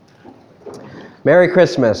Merry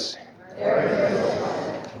Christmas. Merry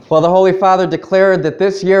Christmas. Well, the Holy Father declared that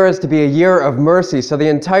this year is to be a year of mercy, so the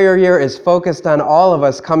entire year is focused on all of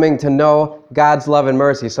us coming to know God's love and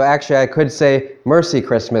mercy. So actually, I could say Mercy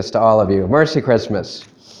Christmas to all of you. Mercy Christmas.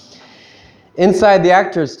 Inside the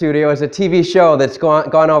Actors Studio is a TV show that's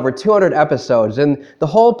gone over 200 episodes, and the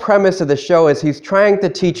whole premise of the show is he's trying to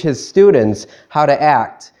teach his students how to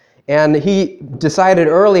act. And he decided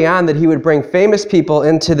early on that he would bring famous people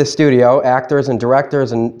into the studio, actors and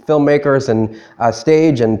directors and filmmakers and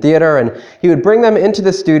stage and theater, and he would bring them into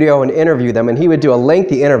the studio and interview them, and he would do a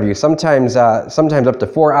lengthy interview, sometimes up to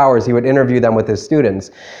 4 hours he would interview them with his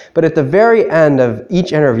students. But at the very end of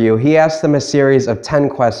each interview, he asked them a series of 10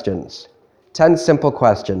 questions, 10 simple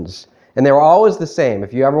questions. And they were always the same.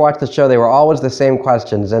 If you ever watched the show, they were always the same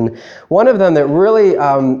questions. And one of them that really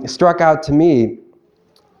struck out to me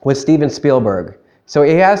was Steven Spielberg. So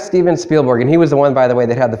he asked Steven Spielberg, and he was the one, by the way,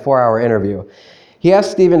 that had the 4-hour interview. He asked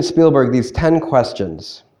Steven Spielberg these 10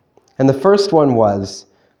 questions. And the first one was,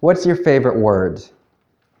 what's your favorite word?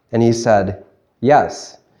 And he said,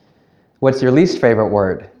 yes. What's your least favorite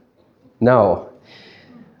word? No.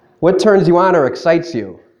 What turns you on or excites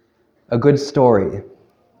you? A good story.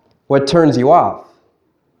 What turns you off?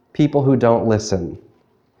 People who don't listen.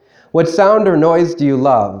 What sound or noise do you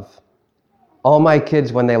love? All my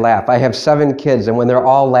kids when they laugh. I have 7 kids, and when they're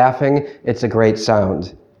all laughing, it's a great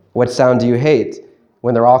sound. What sound do you hate?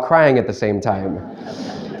 When they're all crying at the same time.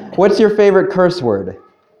 What's your favorite curse word?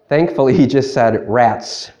 Thankfully, he just said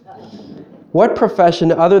rats. What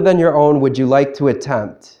profession other than your own would you like to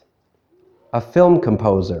attempt? A film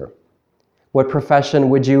composer. What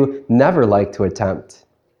profession would you never like to attempt?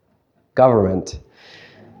 Government.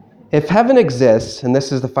 If heaven exists, and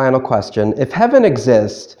this is the final question, if heaven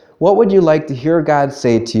exists, what would you like to hear God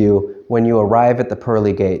say to you when you arrive at the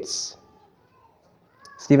pearly gates?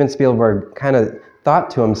 Steven Spielberg kind of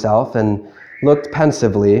thought to himself and looked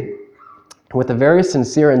pensively. With a very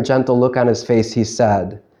sincere and gentle look on his face, he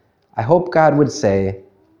said, I hope God would say,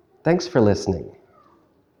 thanks for listening.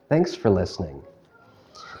 Thanks for listening.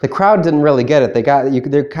 The crowd didn't really get it.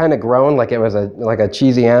 They're kind of groaned like it was a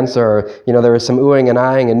cheesy answer, or, there was some oohing and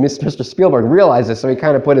eyeing, and Mr. Spielberg realized this, so he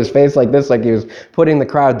kind of put his face like this, like he was putting the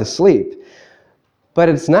crowd to sleep. But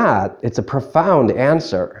it's not. It's a profound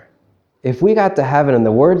answer. If we got to heaven and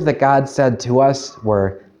the words that God said to us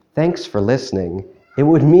were, thanks for listening, it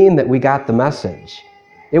would mean that we got the message.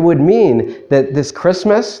 It would mean that this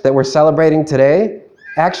Christmas that we're celebrating today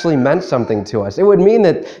actually meant something to us. It would mean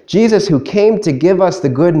that Jesus, who came to give us the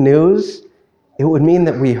good news, it would mean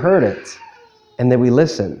that we heard it and that we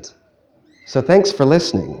listened. So thanks for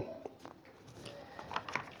listening.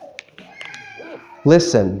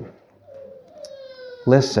 Listen.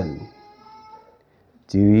 Listen.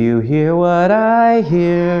 Do you hear what I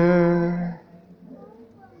hear?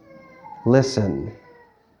 Listen.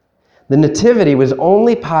 The Nativity was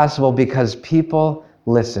only possible because people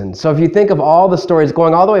listened. So if you think of all the stories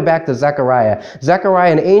going all the way back to Zechariah,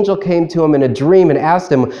 an angel came to him in a dream and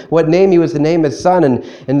asked him what name he was to name his son,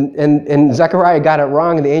 and Zechariah got it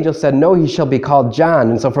wrong, and the angel said, no, he shall be called John.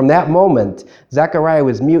 And so from that moment, Zechariah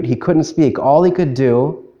was mute. He couldn't speak. All he could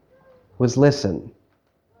do was listen.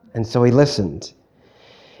 And so he listened.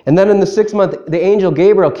 And then in the 6th month, the angel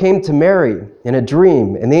Gabriel came to Mary in a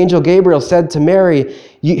dream, and the angel Gabriel said to Mary,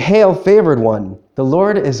 hail, favored one, the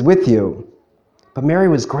Lord is with you. But Mary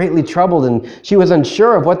was greatly troubled, and she was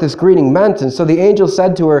unsure of what this greeting meant. And so the angel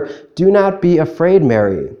said to her, do not be afraid,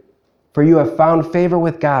 Mary, for you have found favor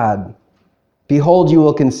with God. Behold, you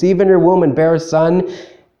will conceive in your womb and bear a son,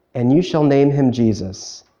 and you shall name him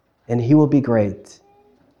Jesus, and he will be great.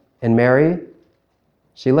 And Mary,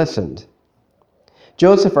 she listened.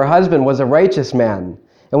 Joseph, her husband, was a righteous man.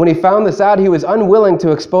 And when he found this out, he was unwilling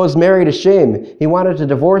to expose Mary to shame. He wanted to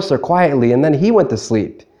divorce her quietly, and then he went to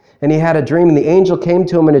sleep. And he had a dream, and the angel came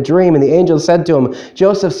to him in a dream, and the angel said to him,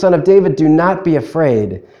 Joseph, son of David, do not be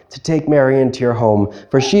afraid to take Mary into your home,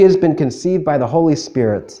 for she has been conceived by the Holy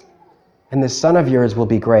Spirit, and this son of yours will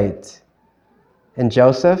be great. And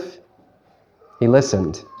Joseph, he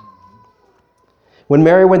listened. When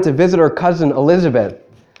Mary went to visit her cousin Elizabeth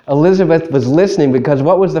was listening, because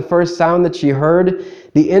what was the first sound that she heard?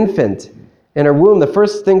 The infant in her womb. The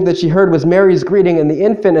first thing that she heard was Mary's greeting, and the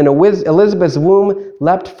infant in Elizabeth's womb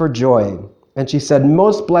leapt for joy. And she said,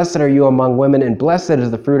 most blessed are you among women, and blessed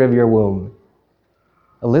is the fruit of your womb.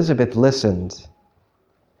 Elizabeth listened.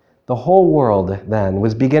 The whole world then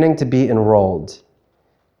was beginning to be enrolled.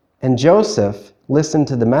 And Joseph listened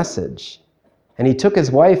to the message. And he took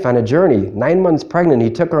his wife on a journey, 9 months pregnant. He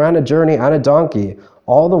took her on a journey on a donkey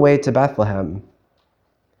all the way to Bethlehem.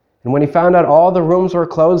 And when he found out all the rooms were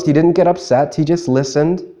closed, he didn't get upset. He just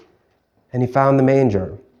listened, and he found the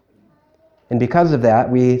manger. And because of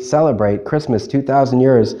that, we celebrate Christmas 2,000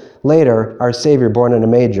 years later, our Savior born in a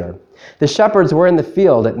manger. The shepherds were in the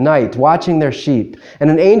field at night watching their sheep, and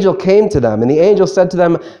an angel came to them, and the angel said to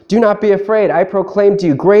them, "Do not be afraid. I proclaim to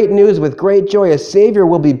you great news with great joy. A Savior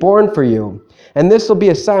will be born for you. And this will be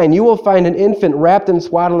a sign. You will find an infant wrapped in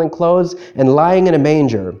swaddling clothes and lying in a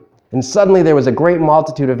manger." And suddenly there was a great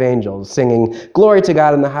multitude of angels singing, "Glory to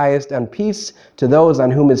God in the highest, and peace to those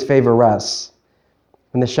on whom his favor rests."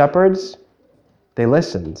 And the shepherds, they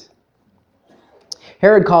listened.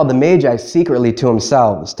 Herod called the Magi secretly to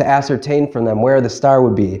himself to ascertain from them where the star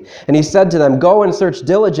would be. And he said to them, "Go and search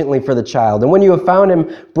diligently for the child, and when you have found him,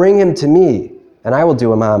 bring him to me, and I will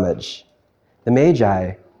do him homage." The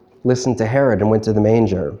Magi listened to Herod and went to the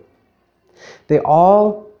manger. They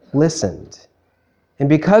all listened. And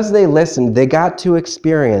because they listened, they got to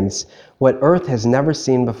experience what earth has never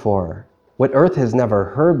seen before, what earth has never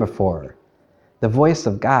heard before, the voice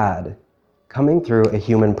of God coming through a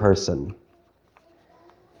human person.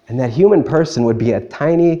 And that human person would be a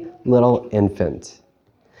tiny little infant.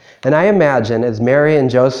 And I imagine as Mary and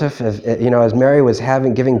Joseph, as Mary was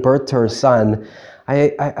giving birth to her son,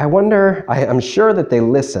 I'm sure that they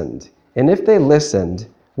listened. And if they listened,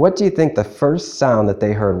 what do you think the first sound that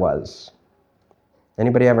they heard was?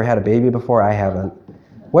 Anybody ever had a baby before? I haven't.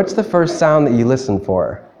 What's the first sound that you listen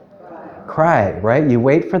for? Cry, right? You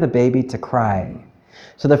wait for the baby to cry.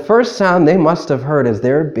 So the first sound they must have heard is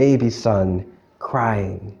their baby son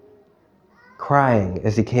crying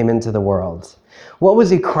as he came into the world. What was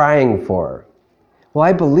he crying for? Well,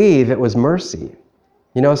 I believe it was mercy.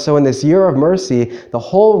 So in this year of mercy, the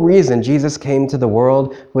whole reason Jesus came to the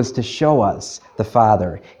world was to show us the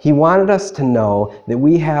Father. He wanted us to know that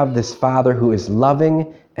we have this Father who is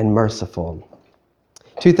loving and merciful.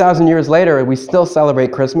 2,000 years later, we still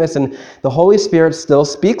celebrate Christmas, and the Holy Spirit still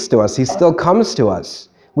speaks to us. He still comes to us.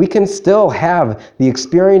 We can still have the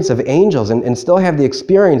experience of angels and still have the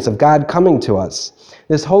experience of God coming to us.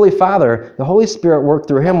 This Holy Father, the Holy Spirit worked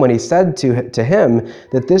through him when he said to him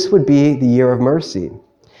that this would be the year of mercy.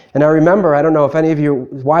 And I remember, I don't know if any of you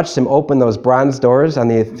watched him open those bronze doors on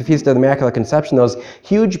the Feast of the Immaculate Conception, those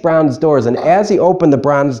huge bronze doors. And as he opened the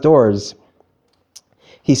bronze doors,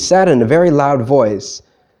 he said in a very loud voice,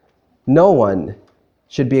 "No one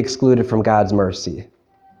should be excluded from God's mercy."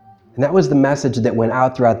 And that was the message that went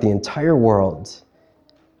out throughout the entire world.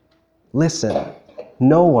 Listen,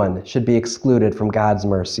 no one should be excluded from God's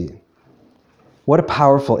mercy. What a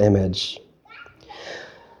powerful image.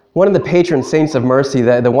 One of the patron saints of mercy,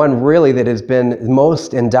 the one really that has been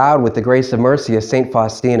most endowed with the grace of mercy, is St.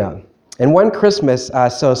 Faustina. And one Christmas,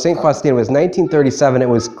 so St. Faustina was 1937, it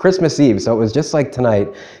was Christmas Eve, so it was just like tonight.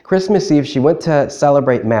 Christmas Eve, she went to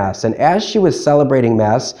celebrate Mass. And as she was celebrating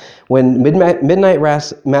Mass, when midnight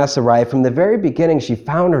Mass arrived, from the very beginning, she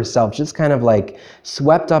found herself just kind of like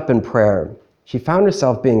swept up in prayer. She found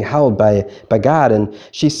herself being held by God, and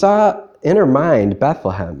she saw in her mind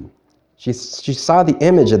Bethlehem. She saw the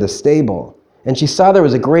image of the stable. And she saw there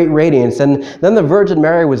was a great radiance. And then the Virgin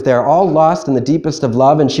Mary was there, all lost in the deepest of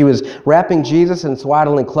love. And she was wrapping Jesus in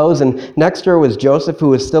swaddling clothes. And next to her was Joseph, who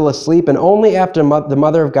was still asleep. And only after the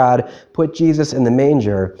Mother of God put Jesus in the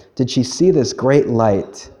manger did she see this great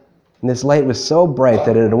light. And this light was so bright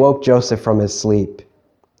that it awoke Joseph from his sleep.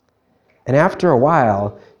 And after a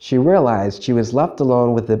while, she realized she was left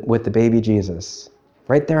alone with the baby Jesus.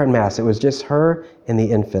 Right there in Mass, it was just her and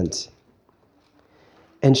the infant.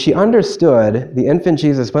 And she understood, the infant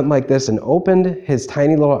Jesus went like this and opened his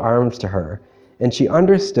tiny little arms to her. And she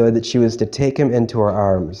understood that she was to take him into her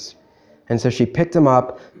arms. And so she picked him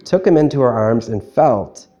up, took him into her arms, and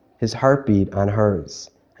felt his heartbeat on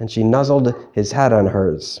hers. And she nuzzled his head on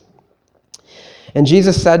hers. And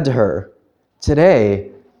Jesus said to her,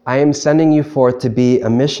 "Today I am sending you forth to be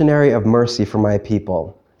a missionary of mercy for my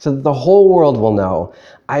people, so that the whole world will know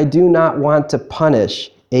I do not want to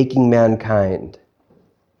punish aching mankind.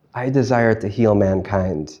 I desire to heal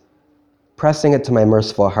mankind, pressing it to my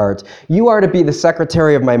merciful heart. You are to be the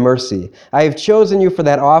secretary of my mercy. I have chosen you for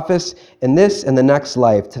that office in this and the next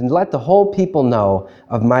life, to let the whole people know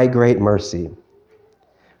of my great mercy."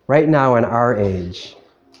 Right now in our age,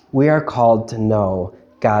 we are called to know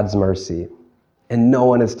God's mercy, and no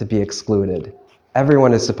one is to be excluded.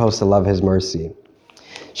 Everyone is supposed to love his mercy.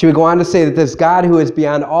 She would go on to say that this God who is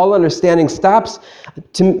beyond all understanding stops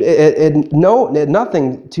at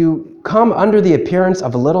nothing to come under the appearance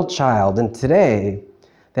of a little child. And today,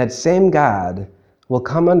 that same God will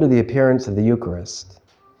come under the appearance of the Eucharist.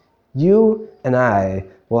 You and I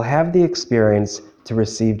will have the experience to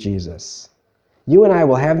receive Jesus. You and I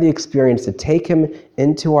will have the experience to take him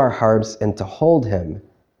into our hearts and to hold him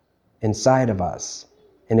inside of us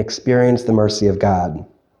and experience the mercy of God.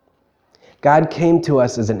 God came to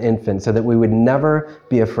us as an infant so that we would never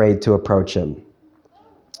be afraid to approach him.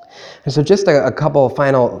 And so just a couple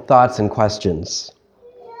final thoughts and questions.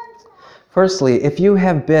 Firstly, if you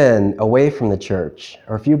have been away from the church,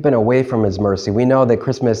 or if you've been away from his mercy, we know that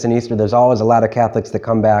Christmas and Easter, there's always a lot of Catholics that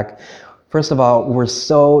come back. First of all, we're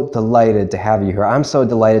so delighted to have you here. I'm so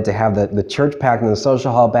delighted to have the church packed and the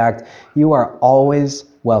social hall packed. You are always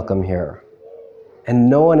welcome here. And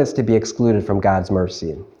no one is to be excluded from God's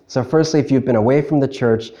mercy. So firstly, if you've been away from the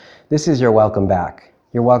church, this is your welcome back.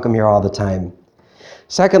 You're welcome here all the time.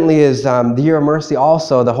 Secondly is the year of mercy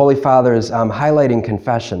also, the Holy Father is highlighting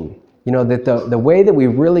confession. You know, that the way that we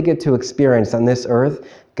really get to experience on this earth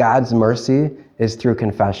God's mercy is through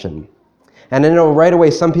confession. And I know right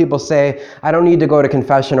away some people say, I don't need to go to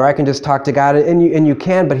confession, or I can just talk to God, and you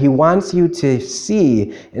can, but he wants you to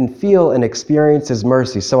see and feel and experience his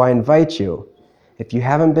mercy. So I invite you, if you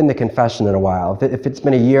haven't been to confession in a while, if it's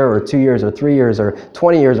been a year or 2 years or 3 years or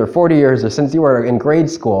 20 years or 40 years or since you were in grade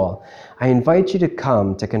school, I invite you to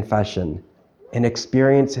come to confession and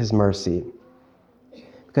experience his mercy.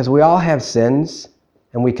 Because we all have sins,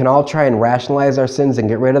 and we can all try and rationalize our sins and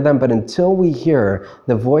get rid of them, but until we hear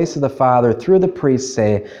the voice of the Father through the priest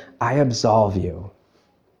say, I absolve you,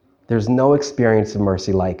 there's no experience of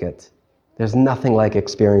mercy like it. There's nothing like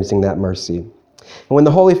experiencing that mercy. And when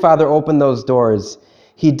the Holy Father opened those doors,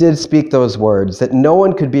 he did speak those words, that no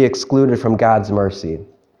one could be excluded from God's mercy.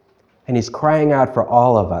 And he's crying out for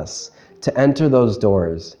all of us to enter those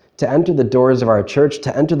doors, to enter the doors of our church,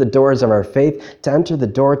 to enter the doors of our faith, to enter the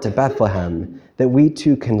door to Bethlehem, that we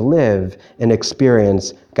too can live and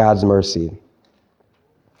experience God's mercy.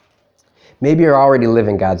 Maybe you're already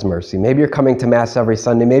living God's mercy. Maybe you're coming to Mass every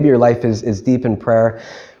Sunday. Maybe your life is deep in prayer.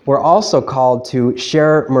 We're also called to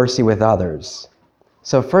share mercy with others.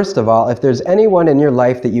 So first of all, if there's anyone in your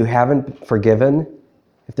life that you haven't forgiven,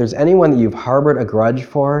 if there's anyone that you've harbored a grudge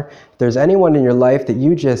for, if there's anyone in your life that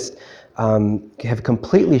you just have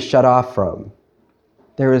completely shut off from,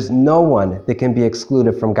 there is no one that can be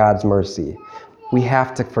excluded from God's mercy. We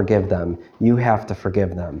have to forgive them. You have to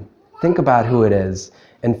forgive them. Think about who it is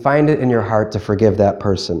and find it in your heart to forgive that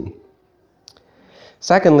person.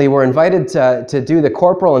 Secondly, we're invited to do the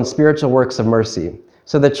corporal and spiritual works of mercy.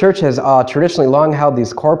 So the church has traditionally long held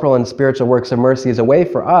these corporal and spiritual works of mercy as a way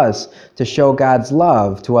for us to show God's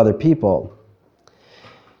love to other people.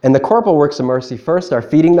 And the corporal works of mercy first are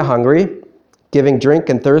feeding the hungry, giving drink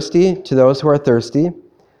and thirsty to those who are thirsty,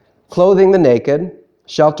 clothing the naked,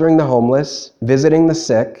 sheltering the homeless, visiting the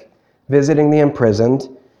sick, visiting the imprisoned,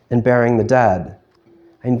 and burying the dead.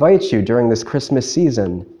 I invite you during this Christmas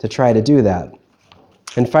season to try to do that.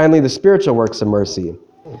 And finally, the spiritual works of mercy.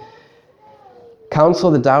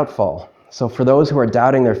 Counsel the doubtful. So for those who are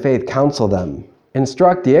doubting their faith, counsel them.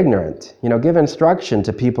 Instruct the ignorant. Give instruction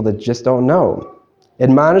to people that just don't know.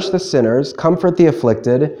 Admonish the sinners, comfort the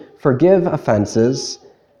afflicted, forgive offenses,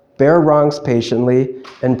 bear wrongs patiently,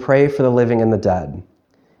 and pray for the living and the dead.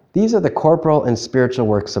 These are the corporal and spiritual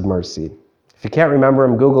works of mercy. If you can't remember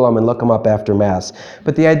them, Google them and look them up after Mass.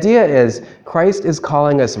 But the idea is Christ is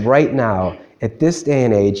calling us right now, at this day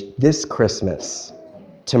and age, this Christmas,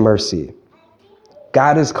 to mercy.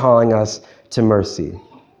 God is calling us to mercy.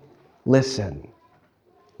 Listen.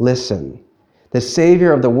 Listen. The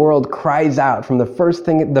Savior of the world cries out from the first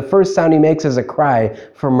sound he makes is a cry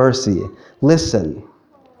for mercy. Listen.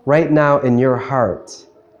 Right now in your heart,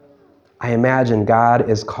 I imagine God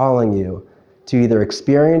is calling you to either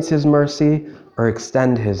experience his mercy or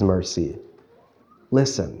extend his mercy.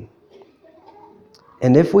 Listen.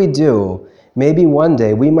 And if we do, maybe one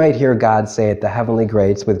day we might hear God say at the heavenly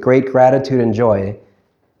grates with great gratitude and joy,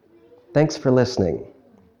 thanks for listening.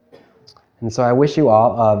 And so I wish you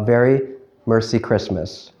all a very mercy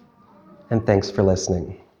Christmas, and thanks for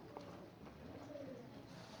listening.